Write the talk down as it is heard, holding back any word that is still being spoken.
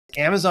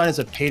Amazon is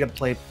a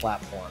pay-to-play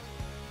platform.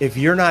 If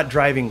you're not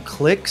driving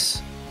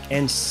clicks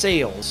and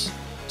sales,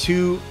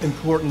 two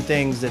important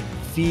things that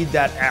feed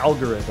that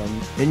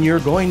algorithm, then you're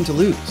going to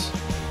lose.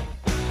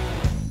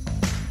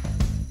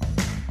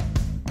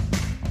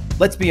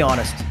 Let's be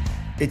honest.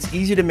 It's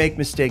easy to make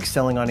mistakes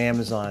selling on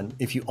Amazon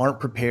if you aren't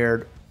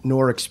prepared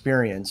nor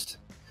experienced,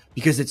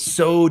 because it's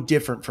so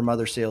different from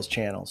other sales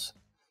channels.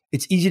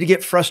 It's easy to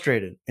get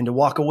frustrated and to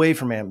walk away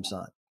from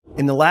Amazon.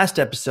 In the last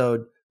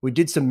episode, we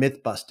did some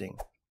myth busting.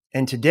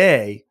 And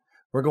today,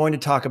 we're going to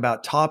talk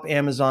about top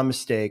Amazon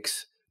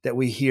mistakes that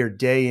we hear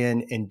day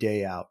in and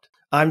day out.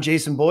 I'm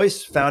Jason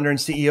Boyce, founder and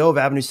CEO of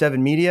Avenue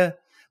 7 Media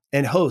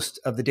and host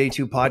of the Day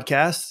 2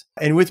 podcast.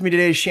 And with me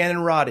today is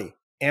Shannon Roddy,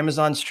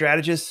 Amazon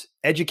strategist,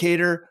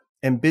 educator,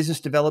 and business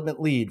development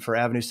lead for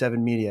Avenue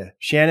 7 Media.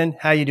 Shannon,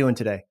 how are you doing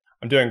today?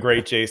 I'm doing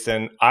great,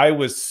 Jason. I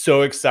was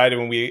so excited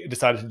when we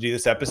decided to do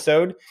this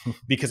episode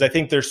because I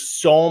think there's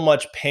so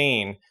much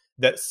pain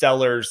that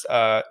sellers,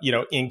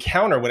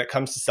 encounter when it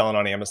comes to selling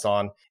on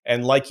Amazon.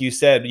 And like you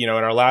said, in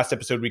our last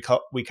episode,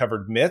 we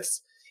covered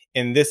myths.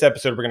 In this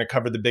episode, we're going to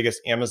cover the biggest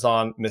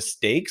Amazon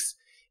mistakes.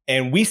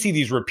 And we see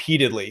these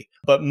repeatedly,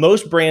 but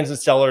most brands and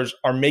sellers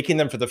are making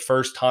them for the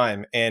first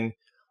time. And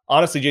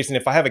honestly, Jason,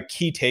 if I have a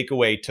key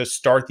takeaway to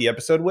start the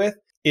episode with,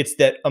 it's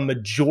that a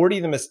majority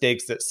of the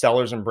mistakes that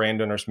sellers and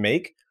brand owners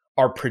make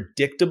are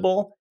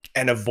predictable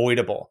and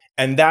avoidable.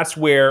 And that's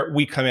where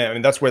we come in. I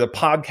mean, that's where the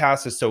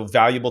podcast is so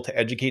valuable to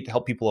educate, to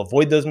help people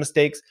avoid those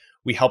mistakes.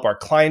 We help our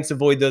clients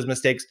avoid those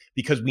mistakes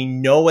because we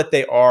know what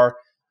they are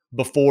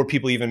before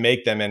people even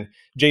make them. And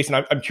Jason,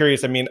 I'm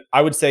curious. I mean,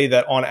 I would say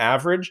that on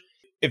average,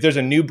 if there's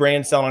a new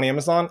brand selling on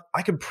Amazon,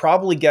 I could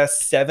probably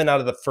guess 7 out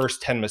of the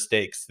first 10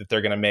 mistakes that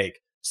they're going to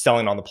make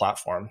selling on the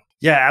platform.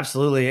 Yeah,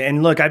 absolutely.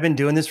 And look, I've been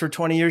doing this for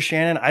 20 years,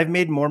 Shannon. I've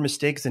made more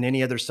mistakes than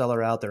any other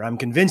seller out there. I'm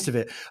convinced of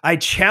it. I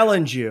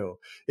challenge you.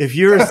 If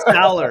you're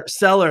a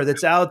seller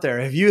that's out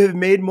there, if you have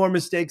made more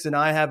mistakes than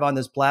I have on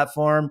this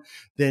platform,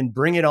 then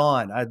bring it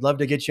on. I'd love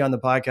to get you on the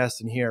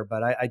podcast and hear,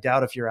 but I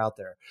doubt if you're out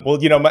there. Well,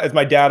 as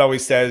my dad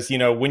always says,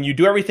 when you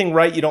do everything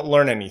right, you don't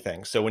learn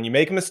anything. So when you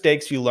make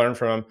mistakes, you learn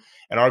from them.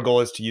 And our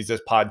goal is to use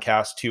this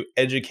podcast to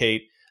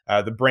educate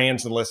the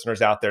brands and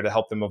listeners out there to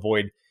help them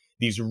avoid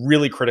these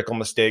really critical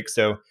mistakes.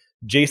 So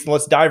Jason,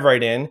 let's dive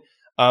right in.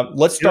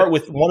 Let's start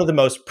with one of the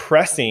most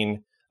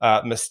pressing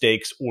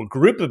mistakes or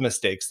group of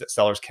mistakes that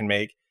sellers can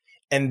make.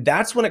 And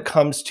that's when it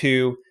comes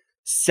to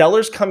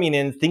sellers coming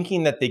in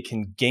thinking that they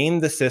can game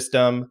the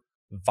system,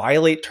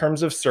 violate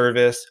terms of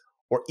service,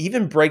 or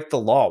even break the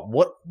law.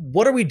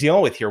 What are we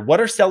dealing with here?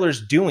 What are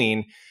sellers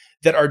doing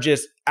that are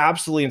just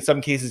absolutely, in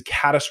some cases,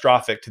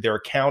 catastrophic to their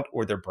account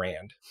or their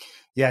brand?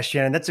 Yeah,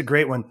 Shannon, that's a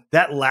great one.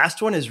 That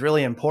last one is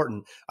really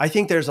important. I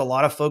think there's a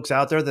lot of folks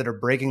out there that are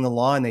breaking the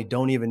law and they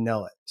don't even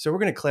know it. So we're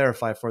going to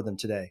clarify for them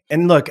today.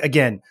 And look,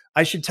 again,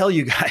 I should tell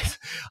you guys,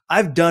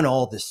 I've done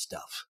all this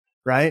stuff,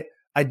 right?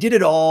 I did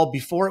it all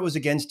before it was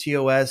against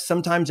TOS,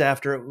 sometimes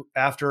after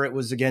it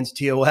was against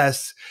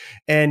TOS.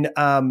 And,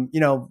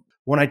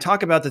 when I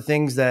talk about the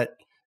things that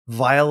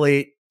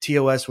violate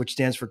TOS, which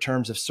stands for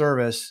terms of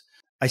service,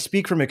 I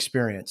speak from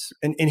experience.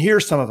 And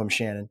here's some of them,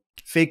 Shannon.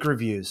 Fake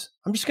reviews.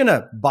 I'm just going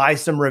to buy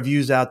some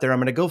reviews out there. I'm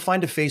going to go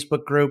find a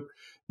Facebook group.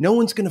 No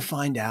one's going to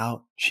find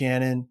out,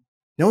 Shannon.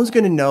 No one's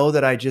going to know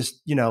that I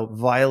just,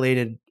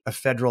 violated a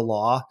federal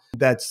law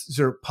that's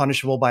sort of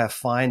punishable by a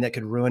fine that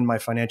could ruin my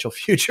financial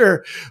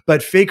future.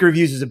 But fake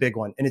reviews is a big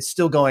one, and it's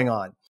still going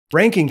on.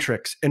 Ranking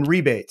tricks and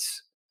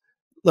rebates.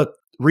 Look,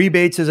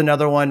 rebates is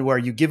another one where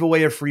you give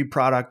away a free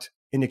product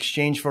in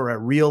exchange for a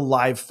real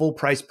live full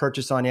price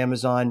purchase on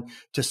Amazon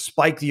to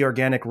spike the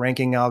organic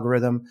ranking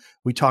algorithm.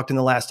 We talked in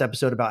the last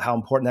episode about how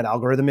important that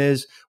algorithm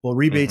is. Well,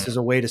 rebates is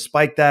a way to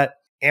spike that.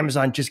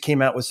 Amazon just came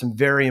out with some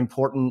very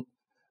important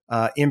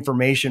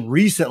information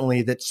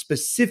recently that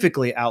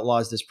specifically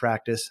outlaws this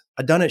practice.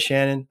 I've done it,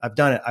 Shannon. I've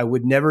done it. I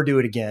would never do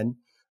it again,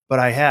 but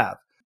I have.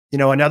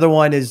 Another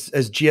one is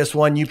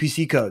GS1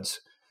 UPC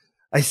codes.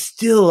 I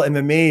still am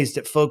amazed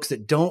at folks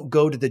that don't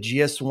go to the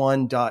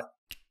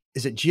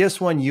is it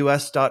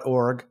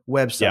gs1us.org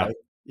website?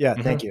 Yeah,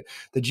 thank you.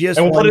 The GS1.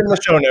 And we'll put it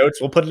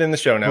in the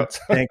show notes.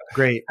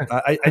 Great.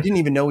 I didn't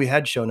even know we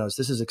had show notes.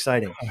 This is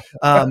exciting.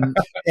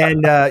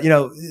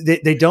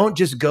 They don't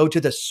just go to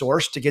the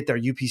source to get their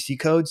UPC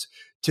codes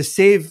to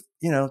save,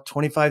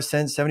 25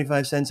 cents,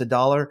 75 cents,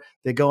 $1.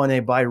 They go and they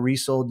buy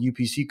resold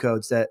UPC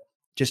codes that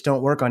just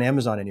don't work on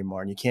Amazon anymore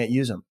and you can't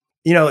use them.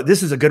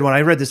 This is a good one. I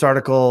read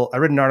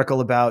an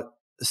article about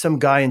some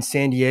guy in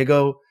San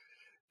Diego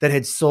that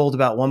had sold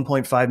about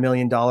 $1.5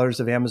 million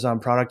of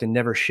Amazon product and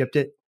never shipped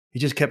it. He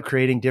just kept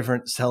creating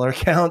different seller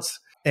accounts.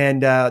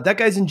 And that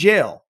guy's in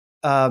jail.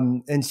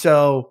 And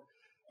so,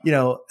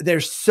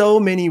 there's so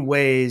many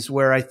ways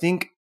where I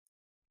think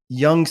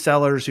young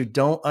sellers who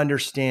don't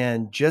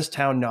understand just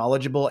how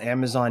knowledgeable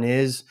Amazon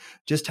is,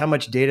 just how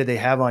much data they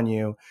have on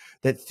you,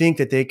 that think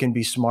that they can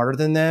be smarter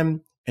than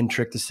them and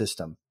trick the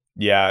system.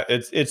 Yeah,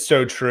 it's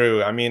so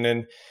true. I mean,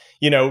 and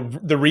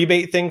the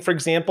rebate thing, for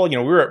example, we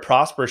were at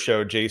Prosper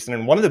Show, Jason,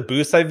 and one of the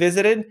booths I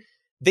visited,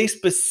 they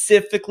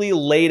specifically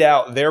laid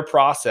out their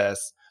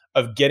process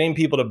of getting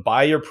people to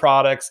buy your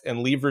products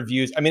and leave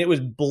reviews. I mean, it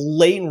was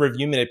blatant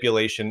review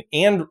manipulation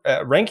and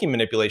ranking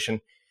manipulation.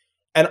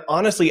 And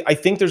honestly, I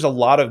think there's a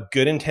lot of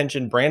good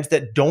intentioned brands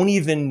that don't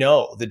even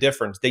know the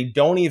difference. They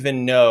don't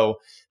even know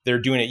they're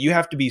doing it. You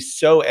have to be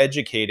so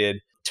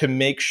educated to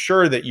make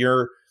sure that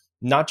you're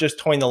not just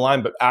toeing the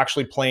line, but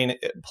actually playing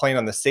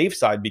on the safe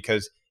side.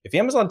 Because if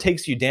Amazon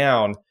takes you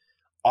down,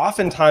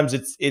 oftentimes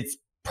it's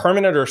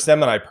permanent or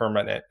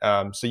semi-permanent.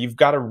 So you've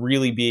got to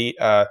really be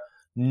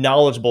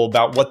knowledgeable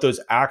about what those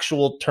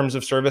actual terms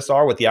of service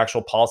are, what the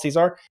actual policies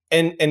are.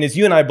 And as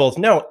you and I both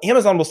know,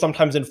 Amazon will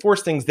sometimes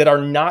enforce things that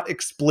are not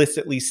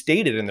explicitly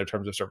stated in their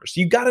terms of service.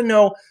 So you got to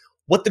know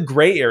what the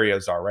gray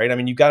areas are, right? I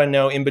mean, you got to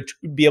know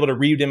be able to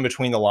read in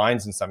between the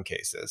lines in some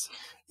cases.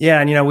 Yeah,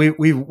 and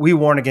we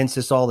warn against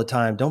this all the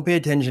time. Don't pay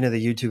attention to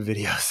the YouTube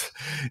videos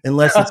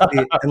unless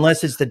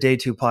it's the Day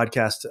 2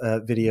 podcast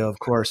video, of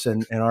course,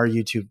 and our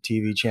YouTube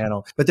TV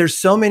channel. But there's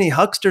so many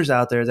hucksters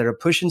out there that are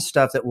pushing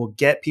stuff that will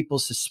get people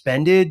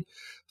suspended,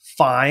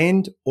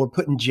 fined, or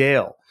put in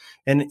jail.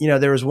 And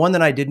there was one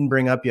that I didn't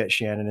bring up yet,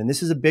 Shannon, and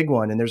this is a big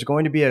one. And there's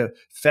going to be a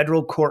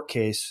federal court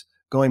case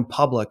going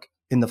public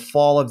in the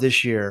fall of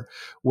this year,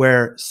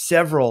 where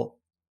several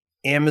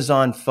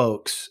Amazon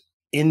folks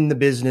in the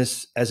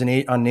business on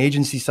an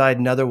agency side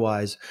and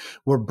otherwise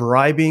were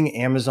bribing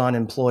Amazon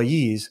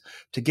employees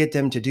to get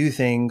them to do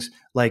things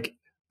like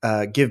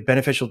give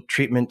beneficial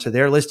treatment to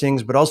their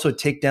listings, but also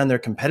take down their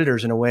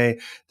competitors in a way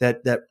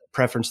that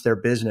preference their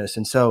business.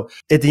 And so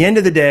at the end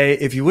of the day,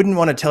 if you wouldn't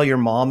want to tell your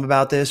mom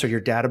about this or your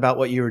dad about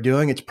what you were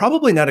doing, it's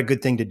probably not a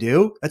good thing to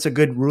do. That's a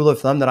good rule of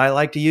thumb that I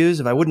like to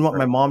use. If I wouldn't want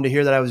my mom to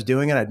hear that I was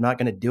doing it, I'm not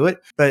going to do it.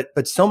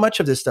 But so much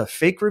of this stuff,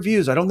 fake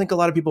reviews, I don't think a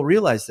lot of people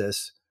realize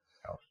this,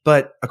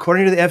 but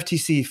according to the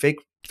FTC,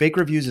 fake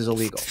reviews is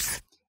illegal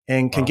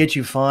and can get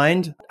you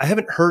fined. I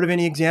haven't heard of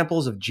any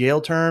examples of jail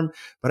term,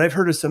 but I've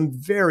heard of some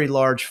very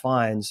large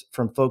fines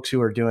from folks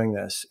who are doing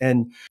this.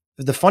 And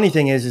the funny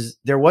thing is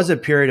there was a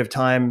period of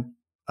time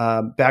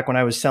back when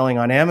I was selling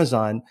on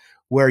Amazon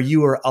where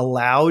you were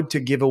allowed to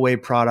give away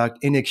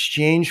product in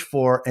exchange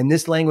for, and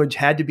this language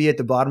had to be at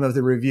the bottom of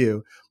the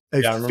review,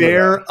 a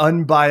fair,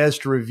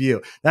 unbiased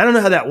review. Now, I don't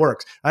know how that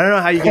works. I don't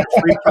know how you get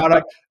free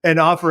product and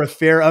offer a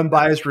fair,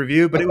 unbiased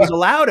review, but it was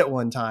allowed at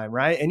one time,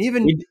 right? And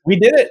even we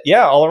did it.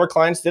 Yeah, all of our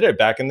clients did it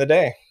back in the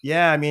day.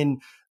 Yeah, I mean,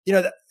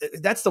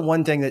 that's the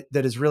one thing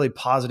that is really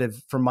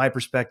positive from my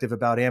perspective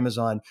about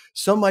Amazon.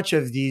 So much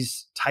of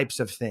these types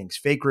of things,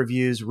 fake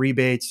reviews,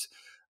 rebates,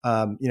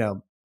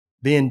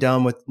 being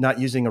dumb with not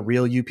using a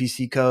real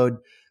UPC code,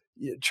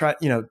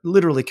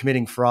 literally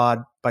committing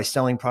fraud by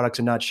selling products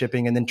and not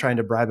shipping, and then trying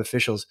to bribe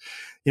officials.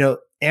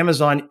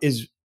 Amazon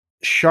is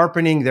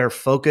sharpening their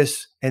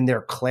focus and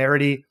their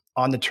clarity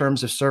on the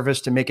terms of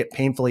service to make it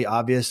painfully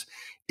obvious.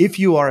 If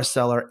you are a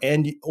seller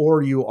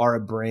or you are a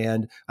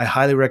brand, I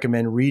highly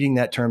recommend reading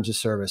that terms of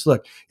service.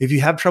 Look, if you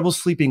have trouble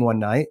sleeping one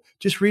night,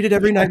 just read it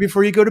every night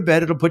before you go to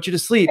bed. It'll put you to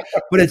sleep.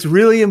 But it's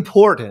really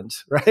important,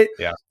 right?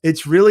 Yeah.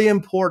 It's really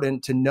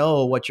important to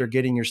know what you're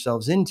getting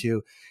yourselves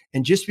into.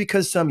 And just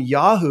because some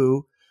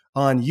Yahoo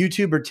on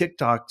YouTube or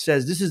TikTok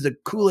says this is the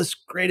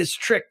coolest,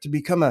 greatest trick to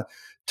become a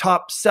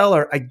top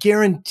seller, I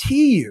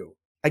guarantee you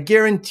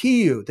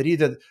that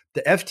either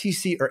the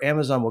FTC or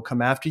Amazon will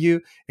come after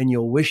you and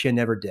you'll wish you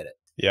never did it.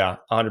 Yeah,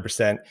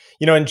 100%.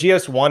 And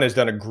GS1 has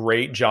done a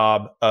great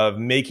job of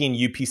making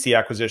UPC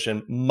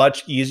acquisition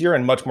much easier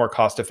and much more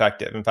cost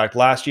effective. In fact,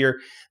 last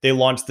year, they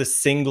launched the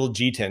single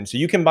GTIN. So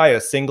you can buy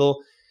a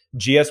single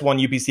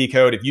GS1 UPC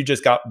code. If you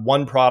just got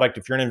one product,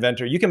 if you're an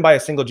inventor, you can buy a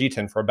single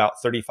GTIN for about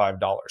 $35.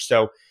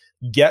 So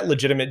get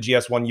legitimate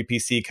GS1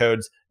 UPC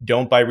codes.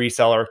 Don't buy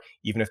reseller,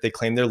 even if they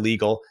claim they're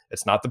legal.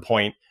 It's not the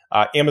point.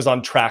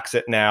 Amazon tracks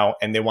it now,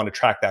 and they want to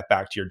track that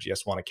back to your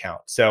GS1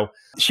 account. So,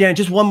 Shannon,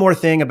 just one more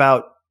thing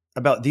about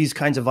these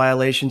kinds of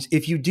violations.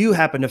 If you do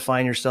happen to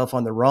find yourself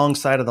on the wrong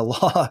side of the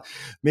law,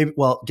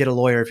 get a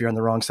lawyer if you're on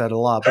the wrong side of the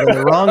law, but on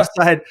the wrong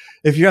side,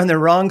 if you're on the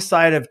wrong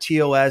side of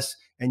TOS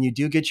and you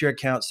do get your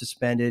account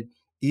suspended,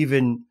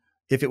 even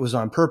if it was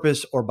on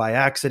purpose or by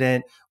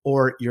accident,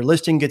 or your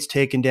listing gets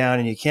taken down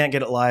and you can't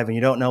get it live and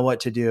you don't know what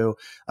to do,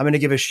 I'm going to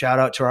give a shout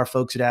out to our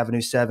folks at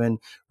Avenue 7,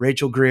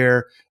 Rachel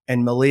Greer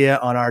and Malia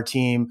on our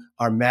team,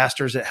 are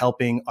masters at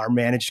helping our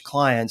managed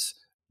clients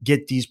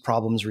get these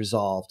problems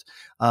resolved.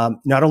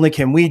 Not only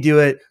can we do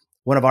it,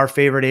 one of our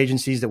favorite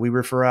agencies that we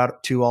refer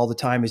out to all the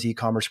time is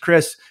E-commerce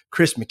Chris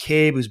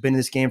McCabe, who's been in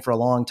this game for a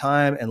long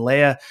time, and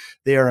Leah.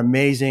 They are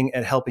amazing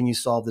at helping you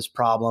solve this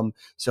problem.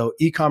 So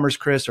E-commerce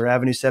Chris or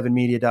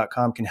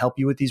avenue7media.com can help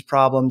you with these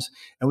problems,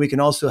 and we can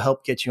also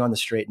help get you on the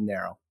straight and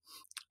narrow.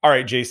 All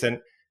right, Jason.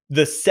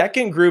 The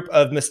second group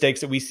of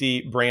mistakes that we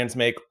see brands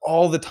make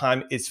all the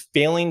time is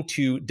failing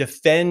to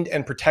defend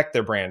and protect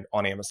their brand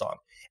on Amazon.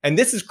 And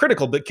this is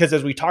critical because,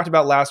 as we talked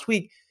about last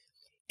week,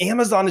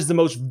 Amazon is the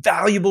most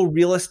valuable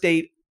real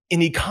estate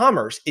in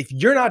e-commerce. If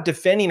you're not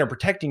defending or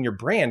protecting your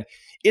brand,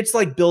 it's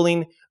like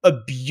building a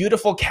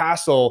beautiful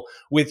castle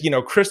with,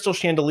 crystal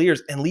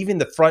chandeliers and leaving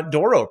the front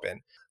door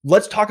open.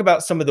 Let's talk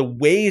about some of the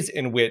ways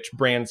in which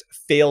brands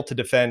fail to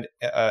defend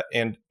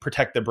and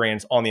protect their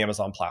brands on the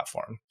Amazon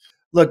platform.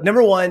 Look,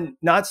 number one,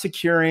 not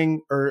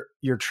securing or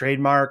your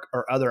trademark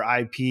or other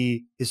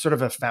IP is sort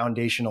of a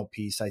foundational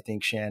piece, I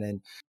think,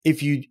 Shannon.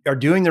 If you are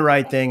doing the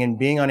right thing and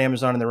being on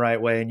Amazon in the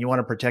right way and you want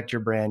to protect your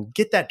brand,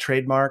 get that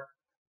trademark.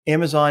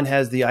 Amazon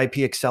has the IP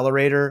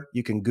accelerator.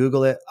 You can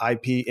Google it,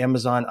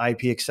 Amazon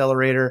IP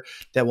accelerator,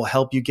 that will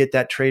help you get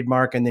that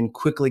trademark and then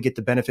quickly get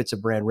the benefits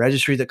of brand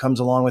registry that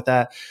comes along with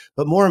that.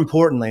 But more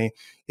importantly,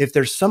 if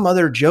there's some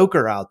other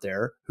joker out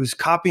there who's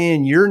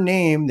copying your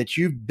name that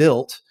you've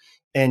built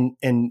and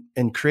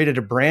created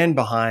a brand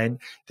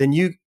behind, then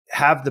you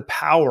have the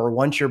power,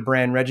 once your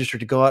brand registered,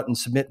 to go out and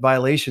submit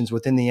violations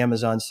within the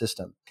Amazon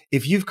system.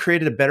 If you've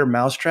created a better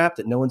mousetrap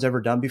that no one's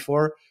ever done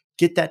before,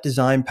 get that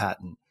design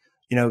patent,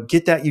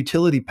 get that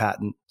utility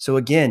patent. So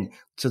again,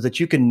 so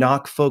that you can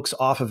knock folks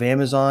off of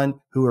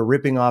Amazon who are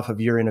ripping off of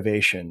your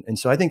innovation. And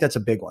so I think that's a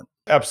big one.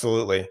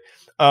 Absolutely.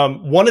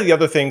 One of the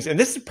other things, and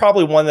this is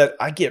probably one that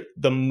I get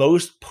the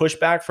most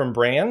pushback from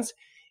brands,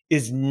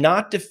 is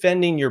not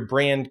defending your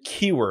brand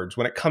keywords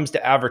when it comes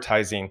to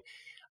advertising.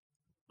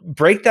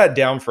 Break that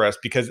down for us,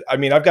 because I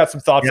mean, I've got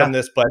some thoughts on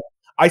this, but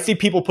I see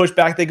people push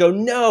back. They go,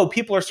 no,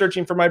 people are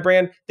searching for my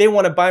brand. They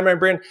want to buy my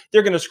brand.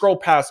 They're going to scroll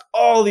past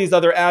all these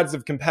other ads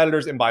of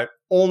competitors and buy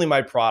only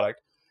my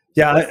product.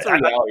 Yeah. What's the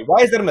reality? Why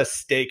is that a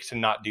mistake to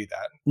not do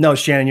that? No,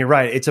 Shannon, you're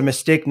right. It's a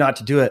mistake not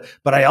to do it.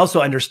 But I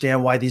also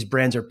understand why these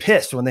brands are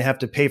pissed when they have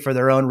to pay for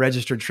their own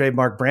registered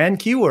trademark brand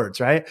keywords,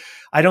 right?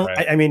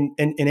 I mean,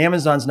 and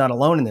Amazon's not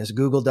alone in this.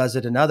 Google does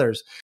it and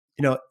others.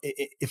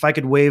 If I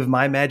could wave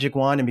my magic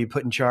wand and be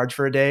put in charge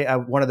for a day,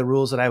 one of the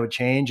rules that I would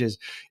change is,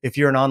 if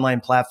you're an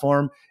online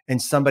platform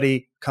and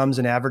somebody comes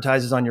and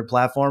advertises on your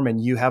platform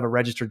and you have a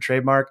registered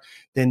trademark,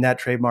 then that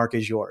trademark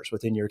is yours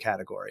within your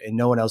category and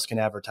no one else can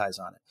advertise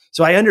on it.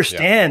 So I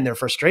understand their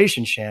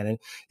frustration, Shannon.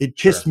 It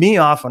pissed me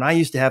off when I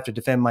used to have to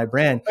defend my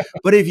brand.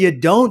 But if you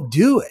don't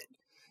do it,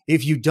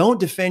 if you don't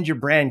defend your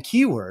brand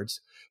keywords,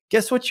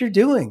 guess what you're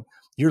doing?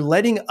 You're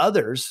letting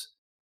others,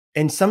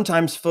 and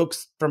sometimes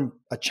folks from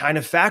a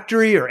China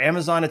factory or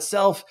Amazon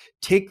itself,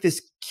 take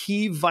this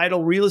key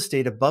vital real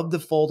estate above the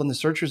fold on the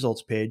search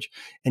results page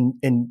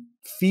and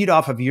feed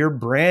off of your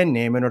brand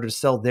name in order to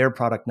sell their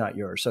product, not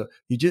yours. So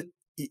you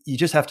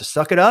just have to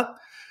suck it up.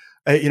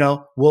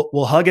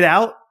 We'll hug it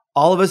out.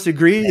 All of us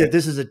agree that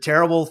this is a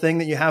terrible thing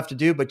that you have to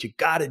do, but you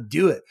got to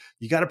do it.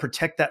 You got to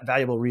protect that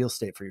valuable real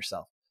estate for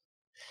yourself.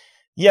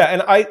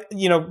 Yeah.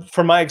 And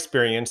from my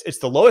experience, it's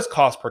the lowest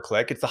cost per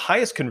click. It's the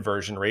highest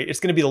conversion rate. It's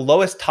going to be the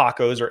lowest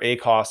tacos or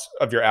ACOS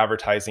of your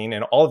advertising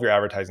and all of your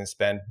advertising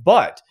spend.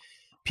 But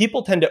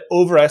people tend to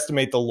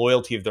overestimate the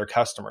loyalty of their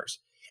customers.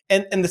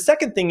 And the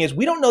second thing is,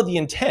 we don't know the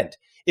intent.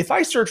 If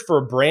I search for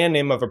a brand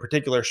name of a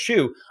particular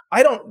shoe,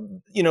 I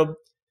don't,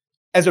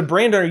 as a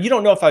brand owner, you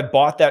don't know if I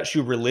bought that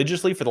shoe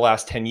religiously for the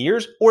last 10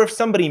 years, or if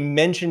somebody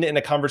mentioned it in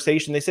a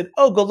conversation, they said,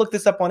 oh, go look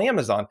this up on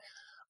Amazon.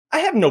 I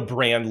have no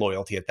brand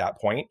loyalty at that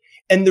point.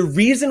 And the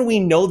reason we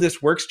know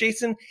this works,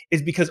 Jason,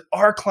 is because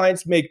our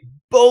clients make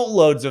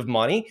boatloads of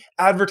money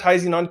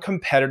advertising on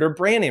competitor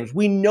brand names.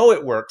 We know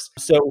it works.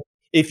 So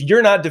if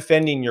you're not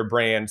defending your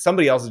brand,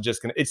 somebody else is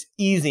just it's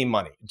easy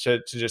money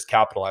to just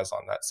capitalize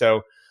on that.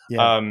 So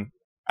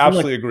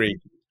absolutely agree.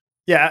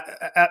 Yeah,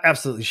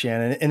 absolutely,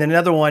 Shannon. And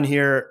another one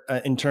here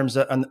in terms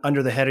of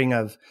under the heading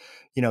of,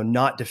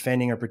 not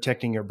defending or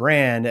protecting your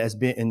brand as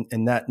being,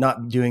 and that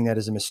not doing that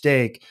as a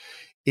mistake,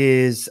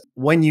 is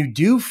when you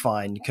do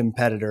find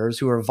competitors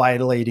who are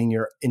violating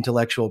your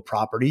intellectual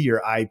property,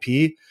 your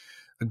IP,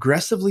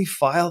 aggressively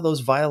file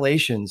those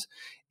violations.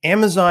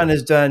 Amazon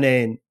has done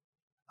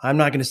I'm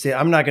not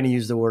going to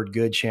use the word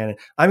good, Shannon.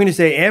 I'm going to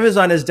say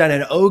Amazon has done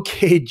an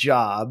okay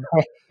job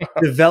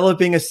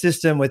developing a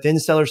system within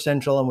Seller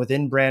Central and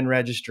within Brand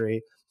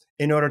Registry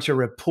in order to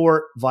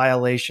report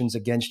violations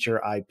against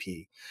your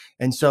IP.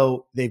 And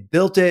so they've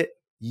built it,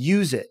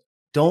 use it.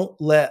 Don't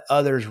let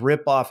others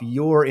rip off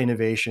your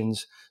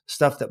innovations,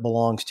 stuff that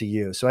belongs to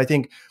you. So I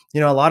think, a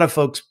lot of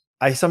folks,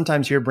 I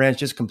sometimes hear brands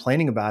just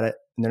complaining about it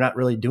and they're not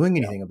really doing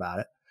anything about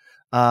it.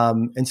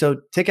 And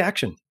so take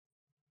action.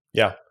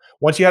 Yeah.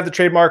 Once you have the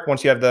trademark,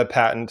 once you have the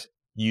patent,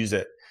 use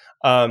it.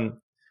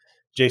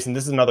 Jason,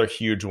 this is another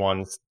huge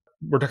one.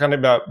 We're talking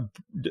about,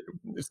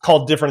 it's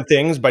called different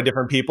things by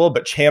different people,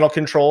 but channel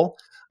control,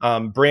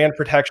 brand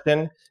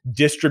protection,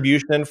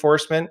 distribution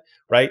enforcement,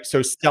 right?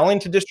 So selling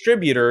to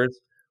distributors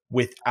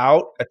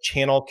without a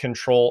channel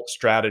control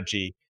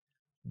strategy.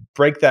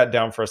 Break that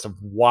down for us of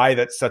why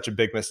that's such a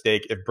big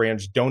mistake if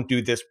brands don't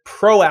do this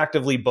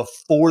proactively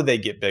before they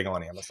get big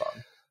on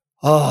Amazon.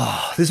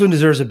 Oh, this one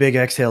deserves a big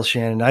exhale,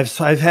 Shannon.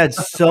 I've had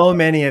so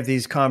many of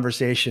these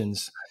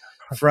conversations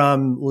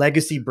from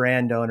legacy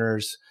brand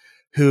owners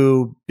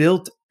who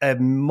built a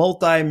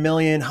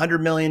multi-million,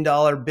 $100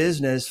 million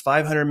business,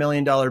 $500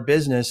 million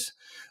business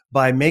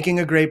by making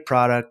a great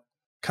product,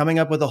 coming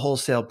up with a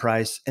wholesale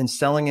price and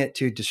selling it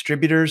to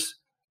distributors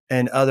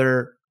and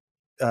other,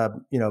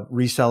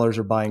 resellers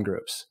or buying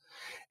groups.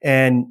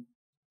 And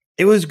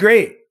it was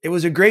great. it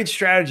was a great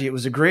strategy. It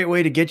was a great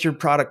way to get your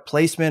product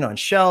placement on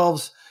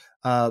shelves,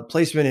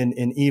 placement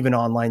in even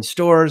online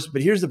stores.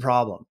 But here's the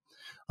problem.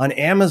 On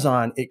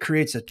Amazon, it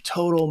creates a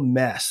total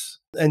mess.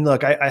 And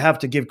look, I have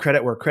to give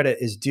credit where credit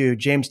is due.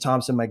 James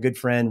Thompson, my good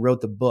friend,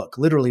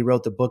 literally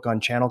wrote the book on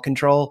channel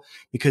control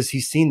because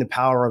he's seen the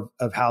power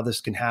of how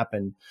this can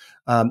happen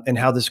and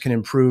how this can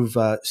improve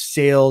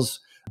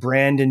sales,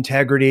 brand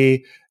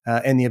integrity,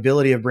 and the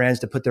ability of brands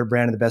to put their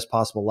brand in the best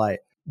possible light.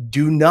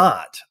 Do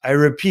not, I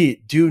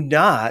repeat, do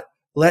not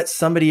let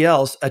somebody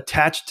else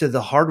attach to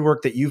the hard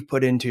work that you've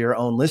put into your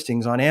own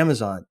listings on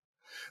Amazon.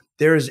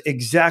 There is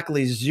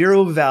exactly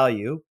zero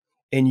value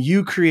in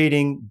you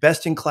creating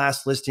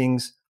best-in-class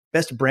listings,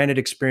 best branded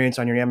experience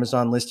on your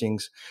Amazon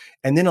listings,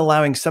 and then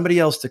allowing somebody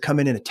else to come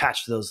in and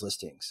attach to those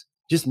listings.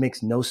 Just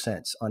makes no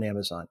sense on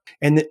Amazon.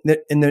 And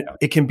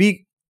it can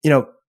be,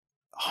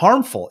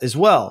 harmful as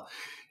well.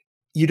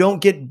 You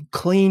don't get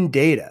clean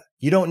data.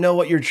 You don't know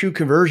what your true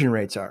conversion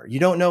rates are. You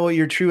don't know what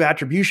your true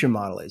attribution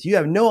model is. You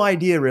have no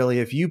idea really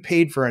if you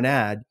paid for an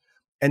ad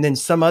and then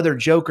some other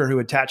joker who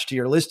attached to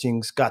your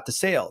listings got the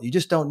sale. You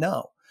just don't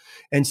know.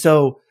 And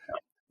so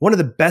one of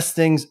the best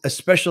things,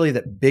 especially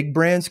that big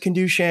brands can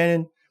do,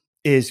 Shannon,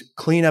 is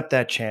clean up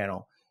that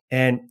channel.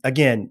 And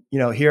again,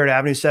 here at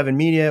Avenue 7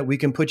 Media, we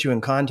can put you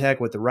in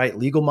contact with the right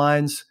legal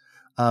minds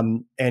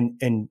and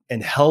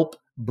help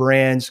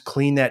brands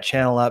clean that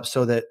channel up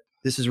so that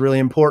this is really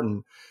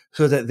important,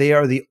 so that they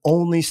are the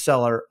only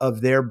seller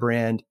of their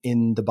brand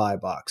in the buy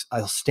box.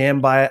 I'll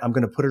stand by it. I'm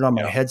going to put it on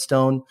my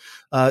headstone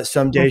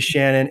someday,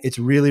 Shannon. It's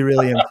really,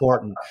 really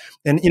important.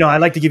 And,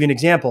 I'd like to give you an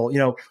example.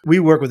 We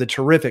work with a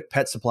terrific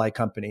pet supply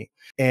company,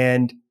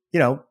 and,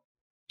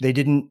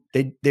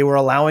 they were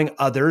allowing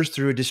others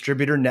through a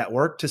distributor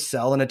network to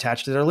sell and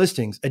attach to their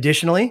listings.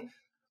 Additionally,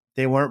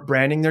 they weren't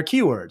branding their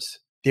keywords.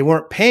 They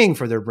weren't paying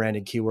for their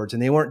branded keywords,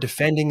 and they weren't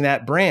defending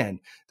that brand.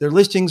 Their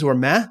listings were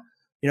meh.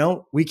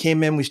 We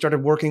came in, we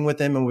started working with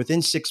them, and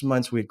within 6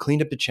 months, we had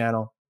cleaned up the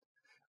channel.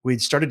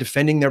 We'd started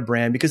defending their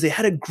brand because they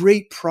had a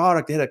great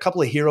product. They had a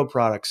couple of hero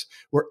products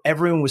where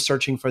everyone was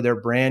searching for their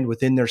brand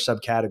within their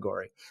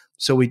subcategory.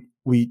 So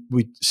we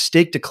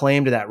staked a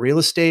claim to that real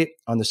estate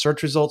on the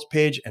search results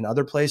page and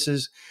other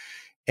places.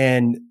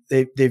 And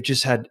they've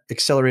just had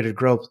accelerated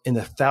growth in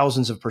the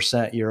thousands of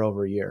 % year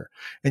over year.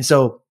 And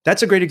so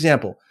that's a great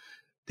example.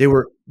 They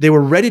were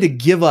ready to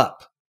give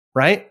up,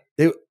 right?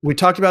 We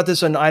talked about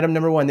this on item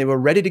number 1. They were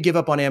ready to give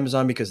up on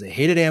Amazon because they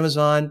hated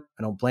Amazon.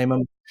 I don't blame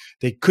them.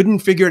 They couldn't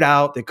figure it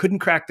out. They couldn't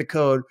crack the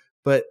code.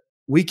 But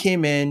we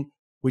came in,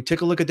 we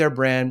took a look at their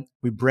brand,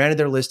 we branded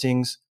their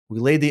listings, we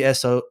laid the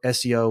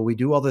SEO, we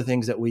do all the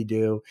things that we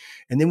do,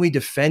 and then we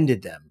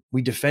defended them.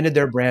 We defended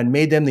their brand,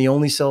 made them the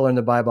only seller in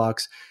the buy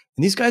box.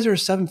 And these guys are a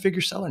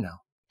 7-figure seller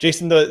now.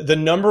 Jason, the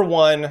number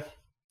one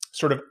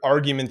sort of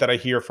argument that I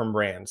hear from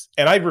brands,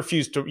 and I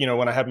refused to,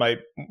 when I had my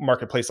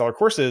marketplace seller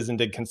courses and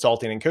did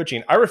consulting and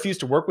coaching, I refused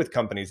to work with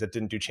companies that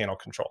didn't do channel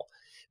control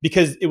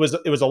because it was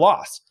a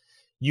loss.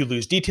 You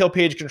lose detail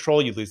page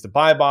control, you lose the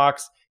buy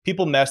box,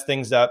 people mess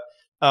things up.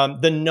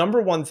 The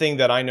number one thing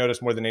that I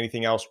noticed more than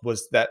anything else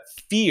was that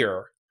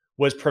fear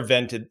was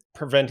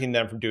preventing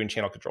them from doing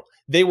channel control.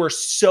 They were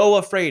so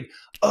afraid.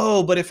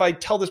 Oh, but if I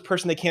tell this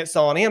person they can't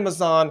sell on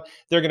Amazon,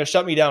 they're going to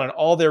shut me down in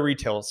all their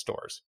retail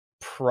stores.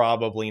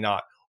 Probably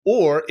not.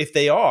 Or if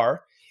they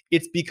are,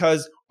 it's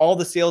because all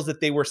the sales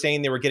that they were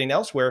saying they were getting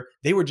elsewhere,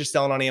 they were just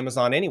selling on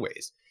Amazon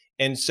anyways.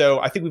 And so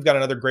I think we've got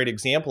another great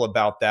example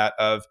about that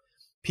of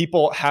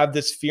people have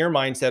this fear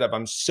mindset of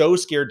I'm so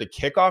scared to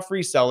kick off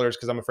resellers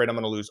because I'm afraid I'm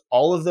going to lose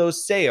all of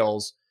those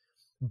sales.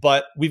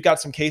 But we've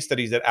got some case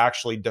studies that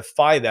actually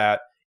defy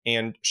that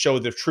and show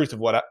the truth of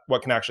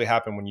what can actually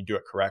happen when you do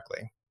it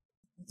correctly.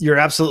 You're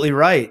absolutely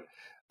right.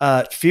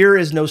 Fear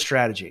is no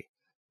strategy.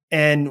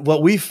 And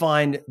what we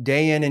find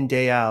day in and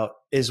day out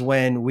is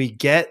when we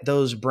get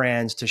those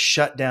brands to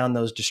shut down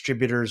those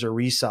distributors or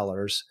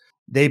resellers,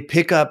 they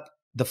pick up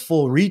the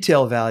full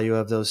retail value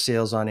of those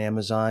sales on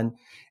Amazon,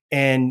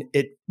 and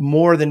it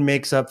more than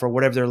makes up for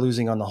whatever they're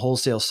losing on the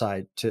wholesale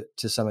side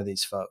to some of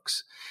these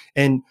folks.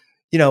 And,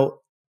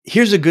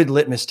 here's a good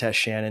litmus test,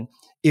 Shannon.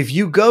 If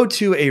you go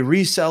to a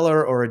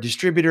reseller or a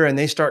distributor and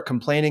they start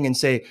complaining and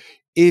say,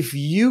 if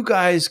you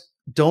guys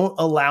don't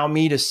allow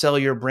me to sell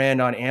your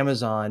brand on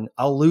Amazon,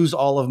 I'll lose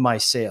all of my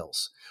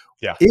sales.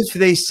 Yeah. If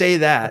they say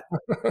that,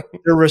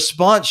 their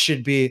response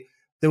should be,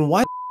 then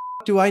why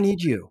do I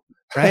need you?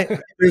 Right?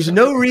 There's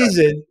no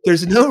reason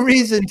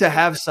to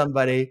have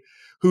somebody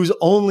who's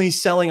only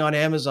selling on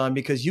Amazon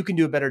because you can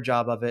do a better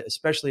job of it,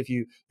 especially if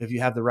you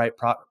have the right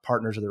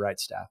partners or the right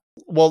staff.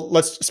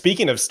 Well,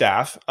 speaking of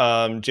staff,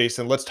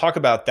 Jason, let's talk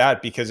about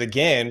that because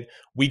again,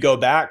 we go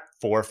back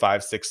 4,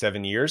 5, 6,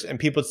 7 years and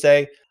people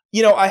say,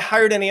 I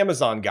hired an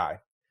Amazon guy.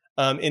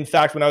 In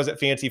fact, when I was at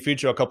Fancy Food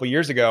Show a couple of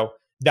years ago,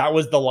 that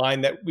was the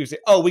line that we would say,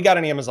 oh, we got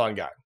an Amazon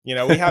guy.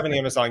 We have an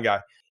Amazon guy.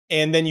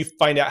 And then you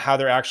find out how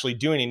they're actually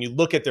doing. And you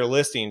look at their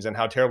listings and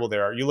how terrible they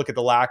are. You look at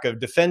the lack of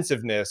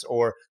defensiveness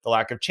or the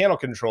lack of channel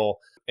control.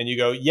 And you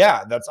go,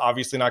 yeah, that's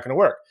obviously not going to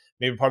work.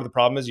 Maybe part of the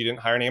problem is you didn't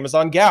hire an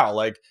Amazon gal.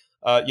 Like,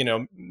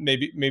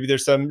 Maybe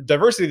there's some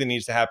diversity that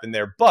needs to happen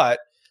there. But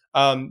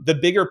the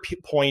bigger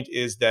point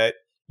is that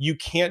you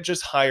can't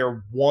just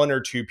hire one or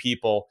two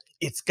people.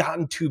 It's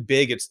gotten too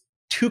big. It's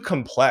too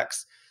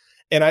complex.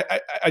 And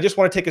I just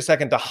want to take a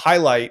second to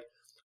highlight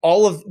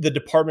all of the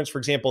departments, for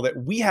example, that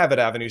we have at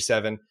Avenue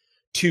 7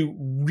 to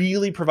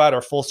really provide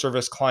our full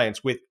service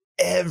clients with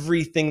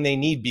everything they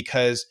need,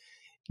 because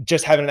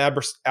just having an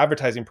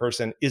advertising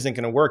person isn't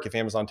going to work if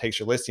Amazon takes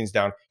your listings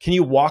down. Can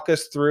you walk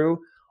us through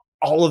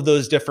all of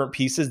those different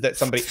pieces that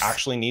somebody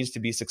actually needs to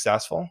be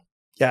successful?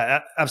 Yeah,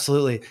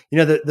 absolutely.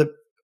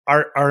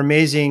 Our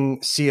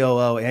amazing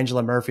COO,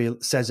 Angela Murphy,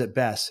 says it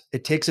best.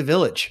 It takes a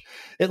village.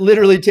 It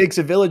literally takes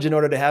a village in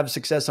order to have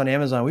success on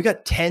Amazon. We've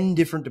got 10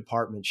 different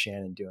departments,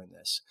 Shannon, doing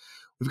this.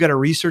 We've got a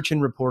research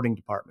and reporting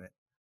department.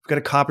 We've got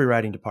a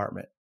copywriting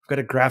department. We've got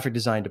a graphic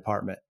design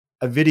department,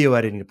 a video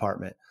editing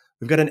department.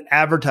 We've got an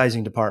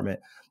advertising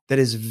department that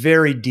is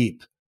very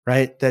deep,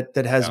 right? That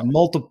has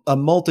a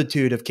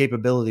multitude of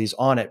capabilities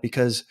on it,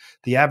 because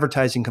the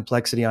advertising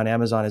complexity on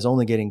Amazon is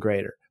only getting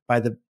greater by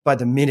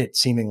the minute,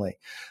 seemingly.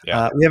 We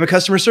have a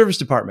customer service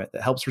department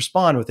that helps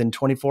respond within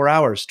 24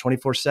 hours,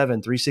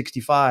 24/7,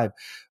 365.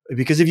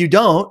 Because if you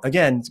don't,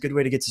 again, it's a good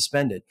way to get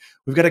suspended.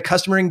 We've got a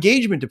customer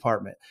engagement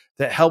department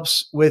that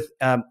helps with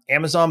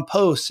Amazon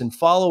posts and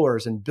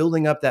followers and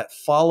building up that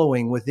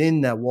following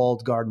within that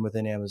walled garden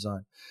within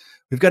Amazon.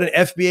 We've got an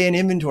FBA and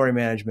inventory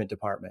management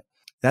department.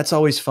 That's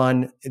always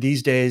fun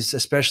these days,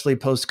 especially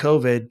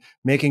post-COVID,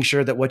 making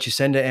sure that what you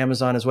send to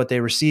Amazon is what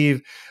they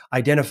receive,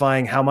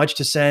 identifying how much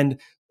to send,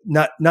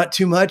 not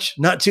too much,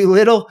 not too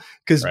little,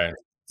 because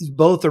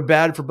both are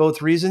bad for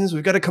both reasons.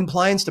 We've got a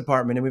compliance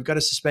department and we've got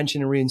a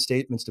suspension and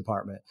reinstatements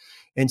department.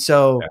 And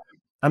so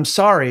I'm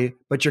sorry,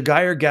 but your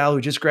guy or gal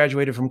who just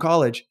graduated from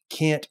college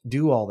can't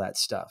do all that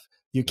stuff.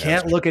 You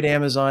can't look at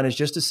Amazon as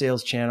just a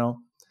sales channel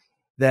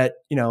that,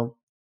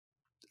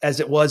 as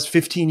it was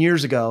 15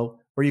 years ago,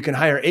 where you can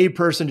hire a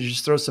person to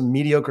just throw some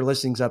mediocre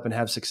listings up and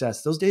have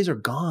success. Those days are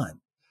gone.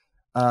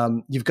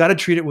 You've got to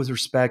treat it with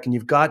respect, and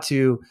you've got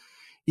to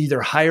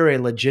either hire a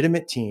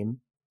legitimate team.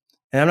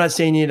 And I'm not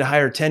saying you need to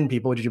hire 10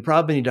 people, but you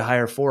probably need to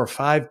hire 4 or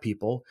 5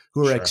 people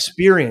who are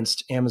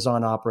experienced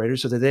Amazon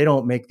operators, so that they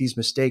don't make these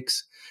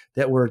mistakes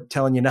that we're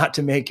telling you not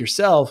to make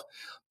yourself.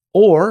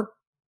 Or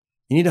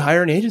you need to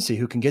hire an agency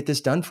who can get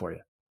this done for you.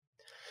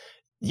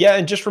 Yeah.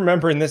 And just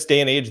remember, in this day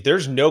and age,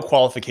 there's no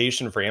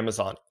qualification for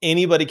Amazon.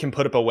 Anybody can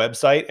put up a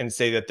website and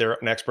say that they're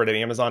an expert at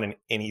Amazon in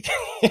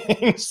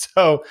anything.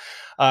 So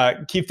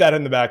keep that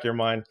in the back of your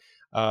mind,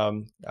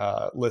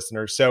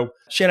 listeners. So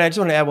Shannon, I just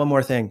want to add one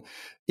more thing.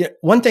 Yeah,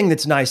 one thing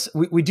that's nice,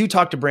 we do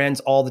talk to brands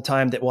all the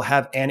time that will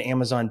have an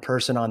Amazon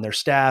person on their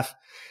staff.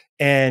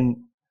 And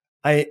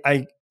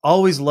I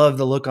always love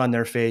the look on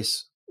their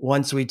face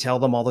once we tell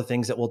them all the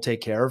things that we'll take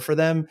care of for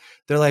them.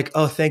 They're like,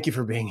 oh, thank you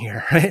for being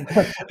here. Right?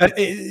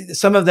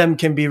 Some of them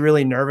can be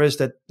really nervous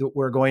that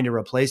we're going to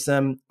replace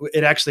them.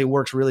 It actually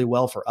works really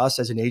well for us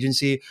as an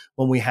agency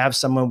when we have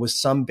someone with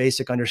some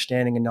basic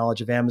understanding and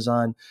knowledge of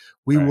Amazon.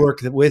 We work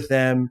with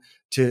them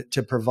to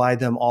provide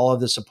them all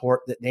of the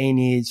support that they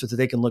need so that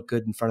they can look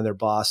good in front of their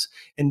boss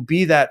and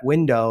be that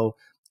window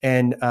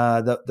and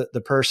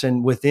the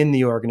person within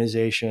the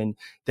organization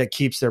that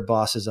keeps their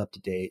bosses up to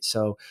date.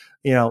 So,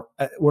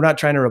 we're not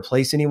trying to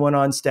replace anyone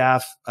on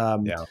staff.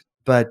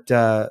 But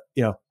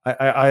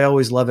I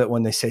always love it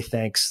when they say,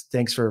 thanks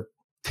for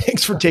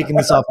taking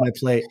this off my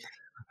plate.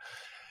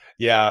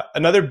 Yeah.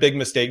 Another big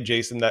mistake,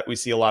 Jason, that we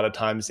see a lot of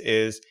times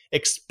is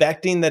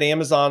expecting that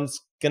Amazon's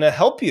going to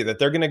help you, that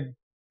they're going to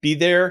be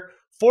there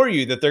for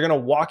you, that they're going to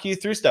walk you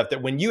through stuff,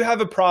 that when you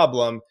have a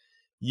problem,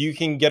 you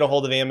can get a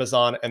hold of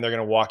Amazon and they're going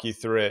to walk you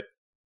through it.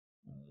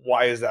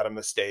 Why is that a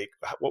mistake?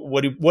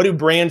 What do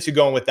brands who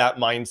go in with that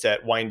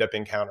mindset wind up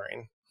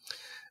encountering?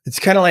 It's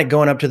kind of like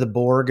going up to the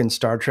Borg in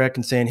Star Trek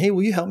and saying, hey,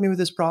 will you help me with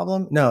this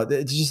problem? No,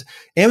 it's just,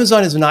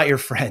 Amazon is not your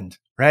friend,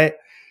 right?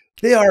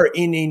 They are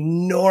an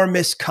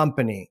enormous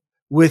company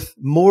with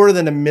more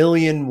than 1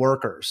 million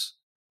workers.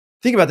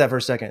 Think about that for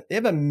a second. They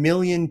have 1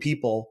 million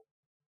people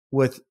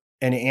with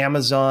an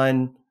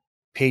Amazon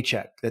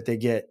paycheck that they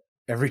get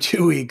every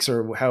 2 weeks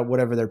or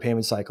whatever their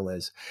payment cycle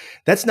is.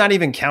 That's not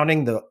even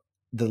counting the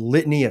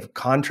litany of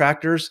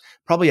contractors,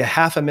 probably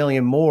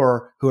 500,000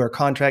 more who are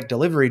contract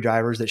delivery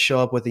drivers that show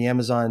up with the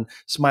Amazon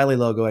smiley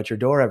logo at your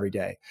door every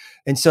day.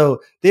 And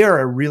so they are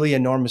a really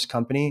enormous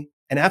company.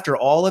 And after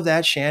all of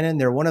that, Shannon,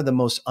 they're one of the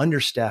most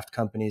understaffed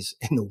companies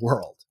in the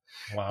world.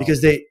 Wow.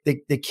 Because they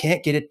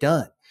can't get it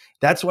done.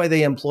 That's why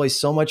they employ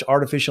so much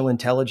artificial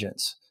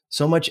intelligence,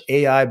 so much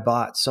AI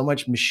bots, so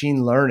much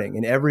machine learning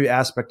in every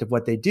aspect of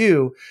what they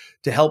do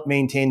to help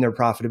maintain their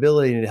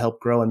profitability and to help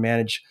grow and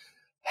manage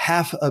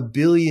 500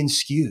 million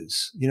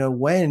SKUs.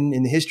 When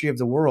in the history of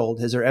the world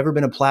has there ever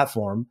been a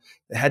platform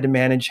that had to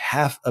manage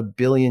 500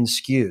 million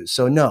SKUs?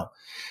 So no,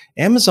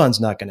 Amazon's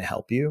not going to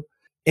help you.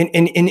 And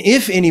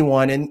if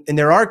anyone, and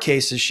there are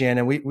cases,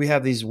 Shannon, we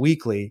have these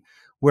weekly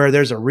where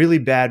there's a really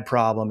bad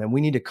problem and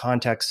we need to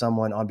contact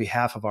someone on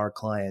behalf of our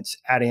clients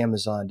at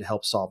Amazon to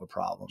help solve a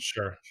problem.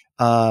 Sure.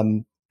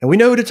 And we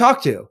know who to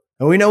talk to.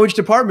 and we know which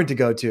department to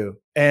go to.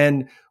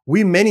 And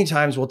we many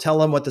times will tell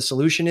them what the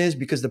solution is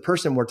because the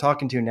person we're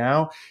talking to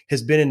now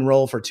has been in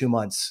role for 2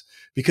 months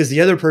because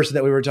the other person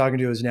that we were talking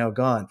to is now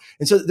gone.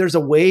 And so there's a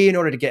way in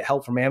order to get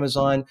help from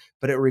Amazon,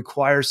 but it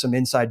requires some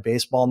inside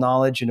baseball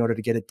knowledge in order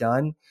to get it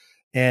done.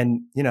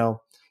 And, you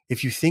know,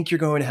 if you think you're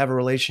going to have a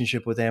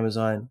relationship with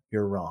Amazon,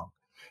 you're wrong.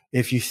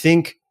 If you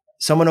think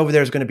someone over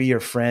there is going to be your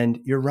friend,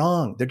 you're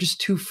wrong. They're just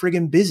too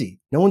friggin'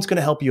 busy. No one's going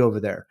to help you over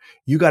there.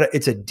 You got to,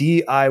 it's a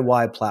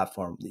DIY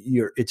platform.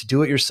 It's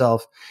do it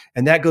yourself.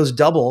 And that goes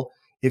double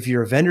if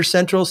you're a vendor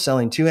central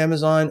selling to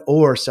Amazon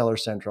or seller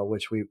central,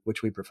 which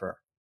we prefer.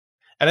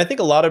 And I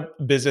think a lot of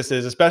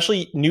businesses,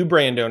 especially new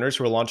brand owners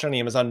who are launching on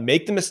Amazon,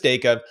 make the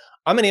mistake of,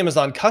 I'm an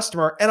Amazon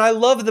customer and I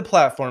love the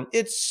platform.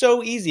 It's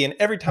so easy. And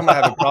every time I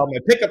have a problem, I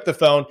pick up the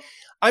phone,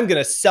 I'm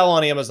going to sell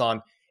on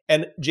Amazon.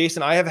 And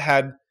Jason, I have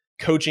had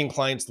coaching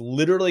clients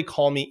literally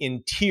call me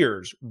in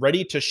tears,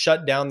 ready to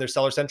shut down their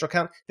Seller Central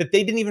account that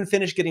they didn't even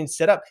finish getting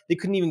set up. They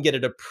couldn't even get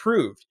it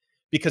approved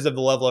because of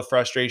the level of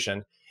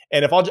frustration.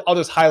 And if I'll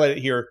just highlight it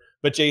here,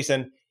 but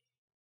Jason,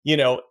 you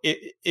know,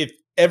 if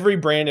every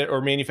brand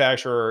or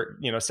manufacturer, or,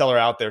 you know, seller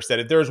out there said,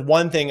 if there's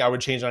one thing I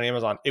would change on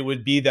Amazon, it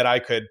would be that I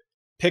could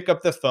pick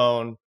up the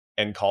phone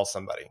and call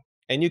somebody.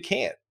 And you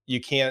can't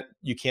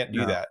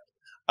do that.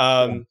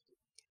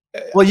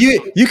 Well,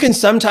 you can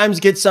sometimes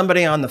get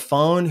somebody on the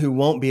phone who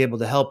won't be able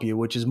to help you,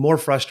 which is more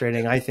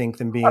frustrating, I think,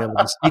 than being able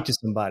to speak to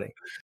somebody.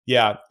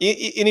 Yeah.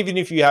 And even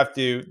if you have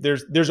to,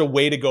 there's a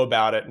way to go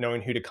about it,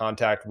 knowing who to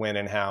contact, when,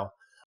 and how.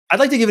 I'd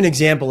like to give an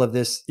example of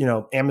this, you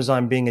know,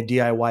 Amazon being a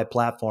DIY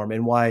platform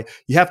and why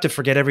you have to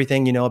forget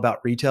everything you know about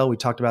retail. We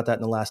talked about that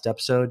in the last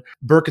episode.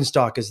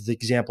 Birkenstock is the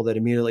example that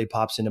immediately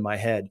pops into my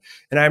head.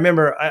 And I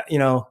remember, I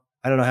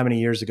don't know how many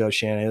years ago,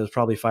 Shannon, it was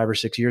probably 5 or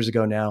 6 years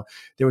ago now.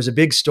 There was a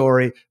big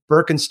story.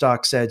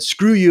 Birkenstock said,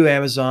 screw you,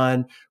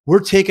 Amazon.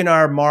 We're taking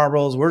our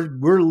marbles.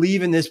 We're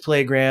leaving this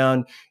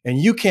playground and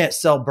you can't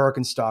sell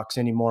Birkenstocks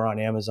anymore on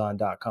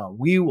Amazon.com.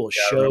 We will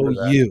show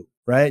you,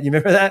 right? You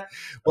remember that?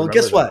 Well,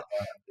 guess what?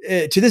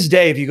 To this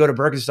day, if you go to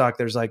Birkenstock,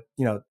 there's like,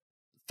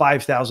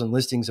 5,000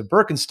 listings of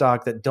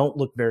Birkenstock that don't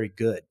look very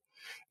good.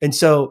 And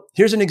so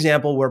here's an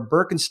example where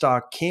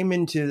Birkenstock came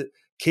into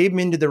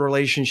the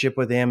relationship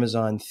with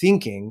Amazon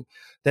thinking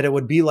that it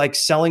would be like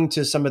selling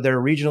to some of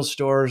their regional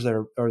stores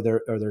or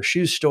their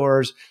shoe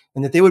stores,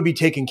 and that they would be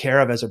taken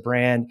care of as a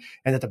brand,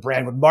 and that the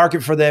brand would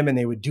market for them and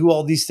they would do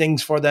all these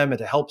things for them and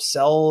to help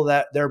sell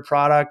their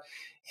product.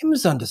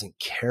 Amazon doesn't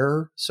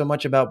care so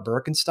much about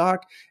Birkenstock,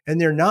 and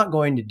they're not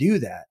going to do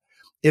that.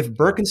 If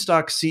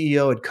Birkenstock's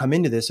CEO had come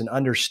into this and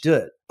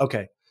understood,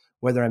 okay,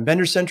 whether I'm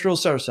Vendor Central,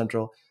 Seller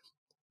Central,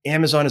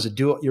 Amazon is a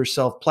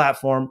do-it-yourself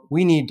platform.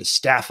 We need to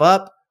staff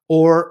up,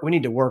 or we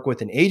need to work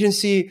with an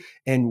agency,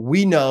 and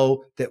we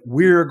know that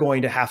we're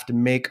going to have to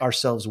make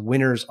ourselves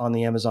winners on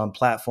the Amazon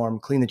platform,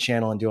 clean the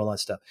channel, and do all that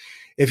stuff.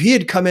 If he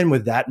had come in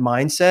with that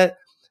mindset,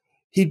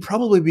 he'd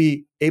probably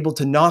be able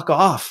to knock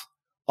off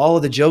all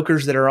of the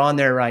jokers that are on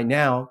there right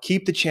now,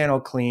 keep the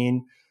channel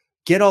clean,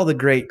 get all the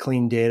great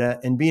clean data,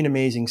 and be an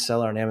amazing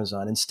seller on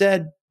Amazon.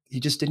 Instead, he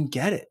just didn't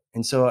get it.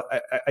 And so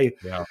I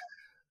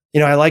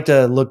like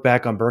to look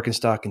back on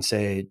Birkenstock and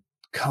say,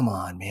 come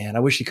on, man. I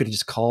wish he could have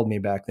just called me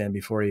back then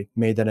before he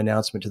made that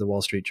announcement to the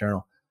Wall Street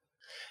Journal.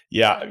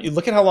 Yeah. You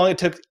look at how long it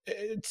took.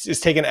 It's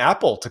taken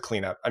Apple to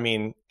clean up. I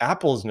mean,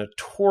 Apple is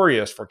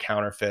notorious for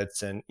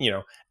counterfeits and,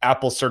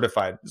 Apple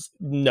certified.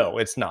 No,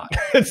 it's not.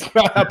 It's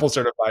not Apple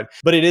certified,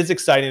 but it is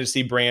exciting to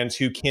see brands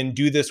who can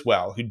do this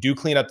well, who do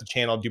clean up the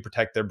channel, do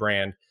protect their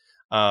brand,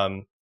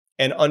 and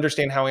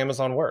understand how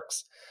Amazon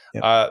works.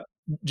 Yep.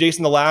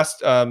 Jason, the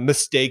last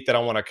mistake that I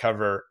want to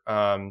cover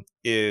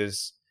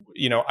is,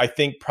 I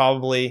think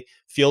probably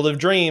Field of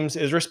Dreams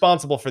is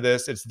responsible for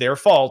this. It's their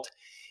fault.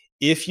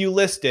 If you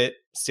list it,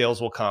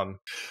 sales will come.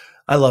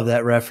 I love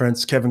that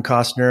reference, Kevin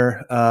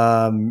Costner.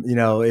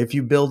 If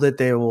you build it,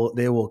 they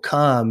will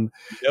come.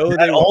 No,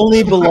 that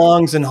only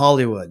belongs in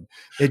Hollywood.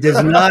 It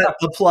does not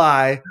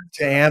apply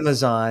to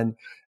Amazon.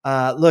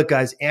 Look,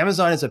 guys,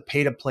 Amazon is a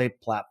pay-to-play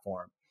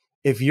platform.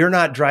 If you're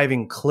not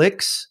driving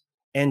clicks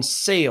and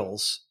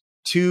sales,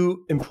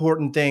 two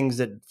important things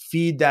that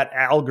feed that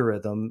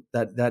algorithm,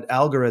 that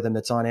algorithm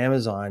that's on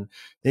Amazon,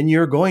 then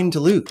you're going to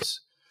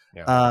lose.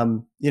 Yeah.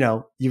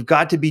 You've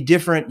got to be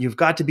different. You've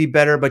got to be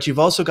better, but you've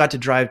also got to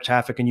drive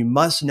traffic, and you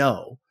must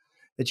know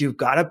that you've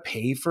got to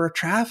pay for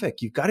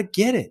traffic. You've got to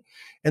get it.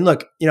 And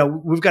look,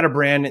 we've got a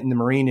brand in the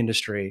marine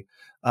industry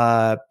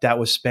that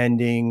was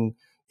spending,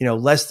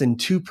 less than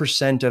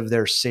 2% of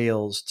their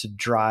sales to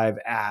drive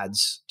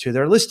ads to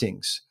their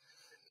listings.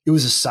 It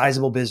was a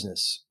sizable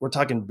business. We're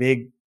talking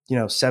big,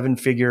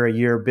 7-figure a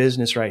year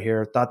business right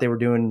here. Thought they were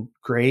doing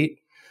great.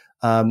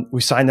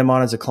 We signed them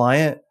on as a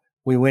client.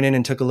 We went in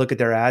and took a look at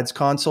their ads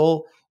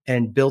console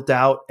and built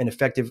out an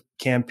effective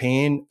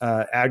campaign,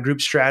 ad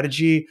group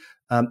strategy,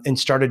 and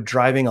started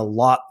driving a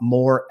lot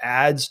more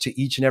ads to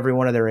each and every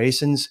one of their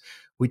ASINs.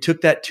 We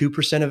took that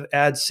 2% of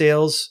ad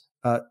sales,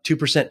 2%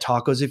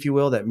 tacos, if you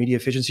will, that media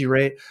efficiency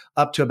rate,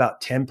 up to about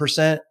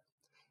 10%.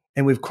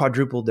 And we've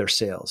quadrupled their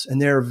sales,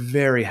 and they're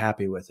very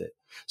happy with it.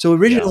 So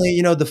originally,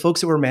 the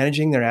folks that were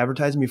managing their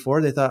advertising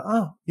before, they thought,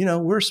 oh,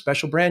 we're a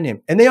special brand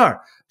name. And they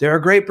are. They're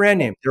a great brand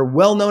name. They're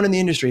well known in the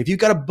industry. If you've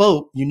got a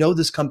boat, you know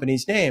this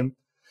company's name.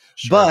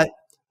 Sure. But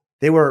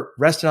they were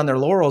resting on their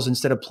laurels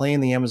instead of playing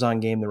the Amazon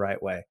game the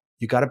right way.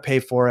 You got to pay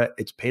for it.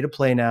 It's pay to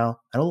play now.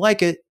 I don't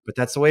like it, but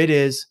that's the way it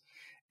is.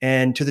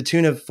 And to the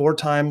tune of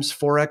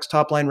 4x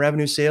top line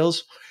revenue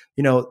sales,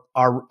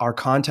 our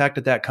contact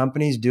at that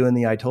company is doing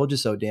the I told you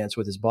so dance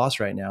with his boss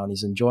right now, and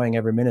he's enjoying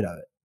every minute of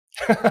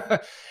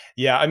it.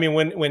 Yeah. I mean,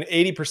 when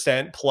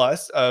 80%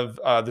 plus of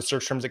the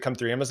search terms that come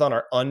through Amazon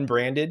are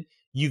unbranded,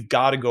 you've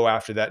got to go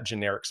after that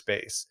generic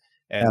space.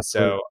 And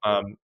Absolutely.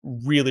 So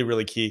really,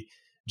 really key.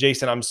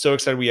 Jason, I'm so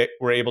excited we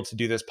were able to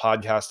do this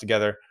podcast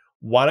together.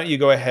 Why don't you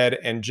go ahead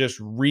and just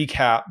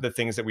recap the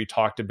things that we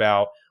talked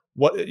about,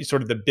 what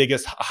sort of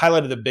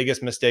highlighted the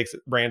biggest mistakes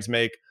that brands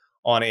make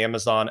on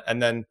Amazon,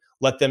 and then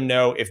let them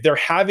know if they're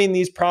having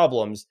these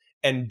problems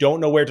and don't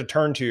know where to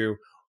turn to,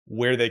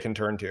 where they can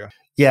turn to.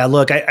 Yeah,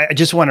 look, I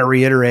just want to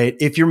reiterate,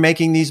 if you're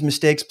making these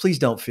mistakes, please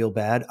don't feel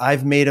bad.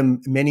 I've made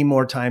them many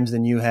more times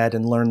than you had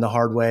and learned the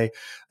hard way.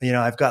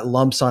 I've got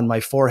lumps on my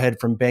forehead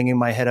from banging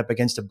my head up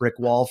against a brick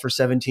wall for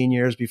 17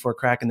 years before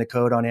cracking the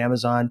code on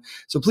Amazon.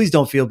 So please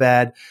don't feel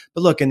bad.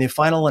 But look, in the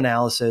final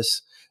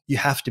analysis, you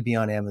have to be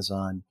on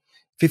Amazon.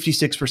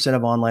 56%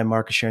 of online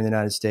market share in the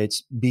United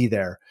States, be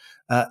there.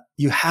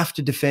 You have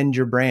to defend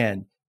your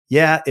brand.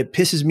 Yeah, it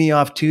pisses me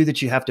off too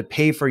that you have to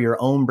pay for your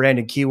own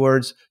branded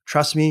keywords.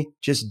 Trust me,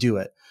 just do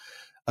it.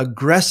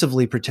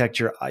 Aggressively protect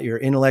your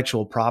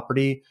intellectual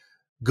property.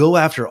 Go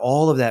after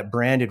all of that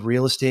branded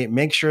real estate.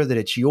 Make sure that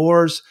it's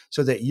yours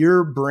so that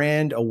your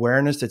brand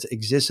awareness that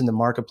exists in the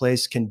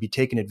marketplace can be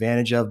taken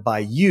advantage of by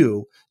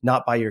you,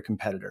 not by your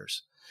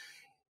competitors.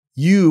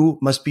 You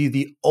must be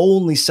the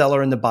only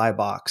seller in the buy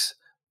box.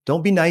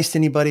 Don't be nice to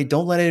anybody.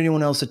 Don't let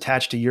anyone else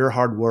attach to your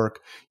hard work.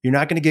 You're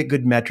not going to get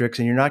good metrics,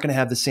 and you're not going to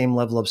have the same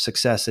level of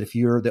success if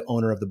you're the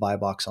owner of the buy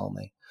box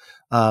only.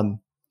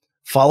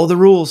 Follow the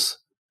rules.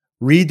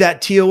 Read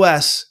that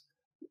TOS.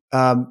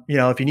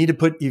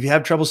 If you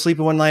have trouble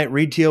sleeping one night,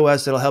 read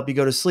TOS. That'll help you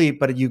go to sleep.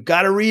 But you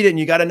got to read it, and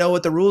you got to know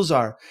what the rules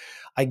are.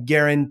 I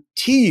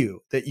guarantee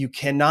you that you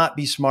cannot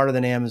be smarter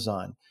than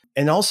Amazon.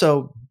 And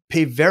also,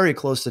 pay very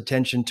close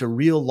attention to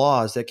real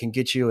laws that can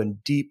get you in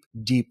deep,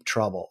 deep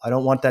trouble. I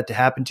don't want that to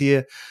happen to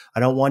you. I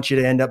don't want you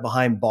to end up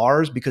behind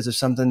bars because of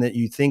something that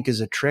you think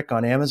is a trick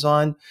on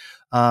Amazon.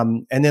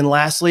 And then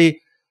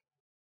lastly,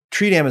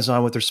 treat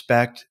Amazon with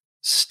respect.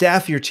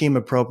 Staff your team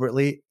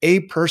appropriately.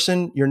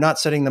 You're not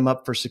setting them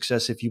up for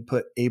success if you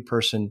put a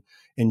person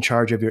in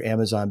charge of your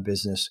Amazon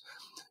business.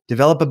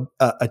 Develop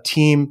a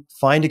team,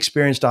 find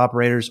experienced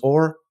operators,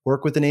 or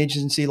work with an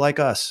agency like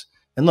us.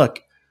 And look,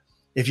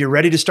 if you're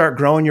ready to start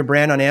growing your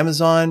brand on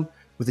Amazon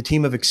with a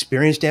team of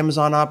experienced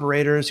Amazon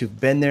operators who've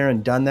been there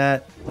and done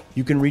that,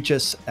 you can reach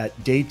us at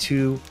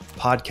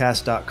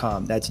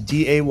day2podcast.com. That's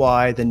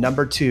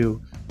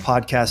DAY2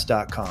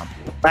 podcast.com.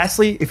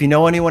 Lastly, if you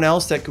know anyone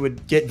else that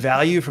would get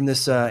value from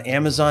this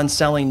Amazon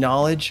selling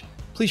knowledge,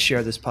 please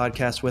share this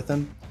podcast with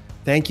them.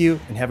 Thank you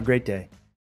and have a great day.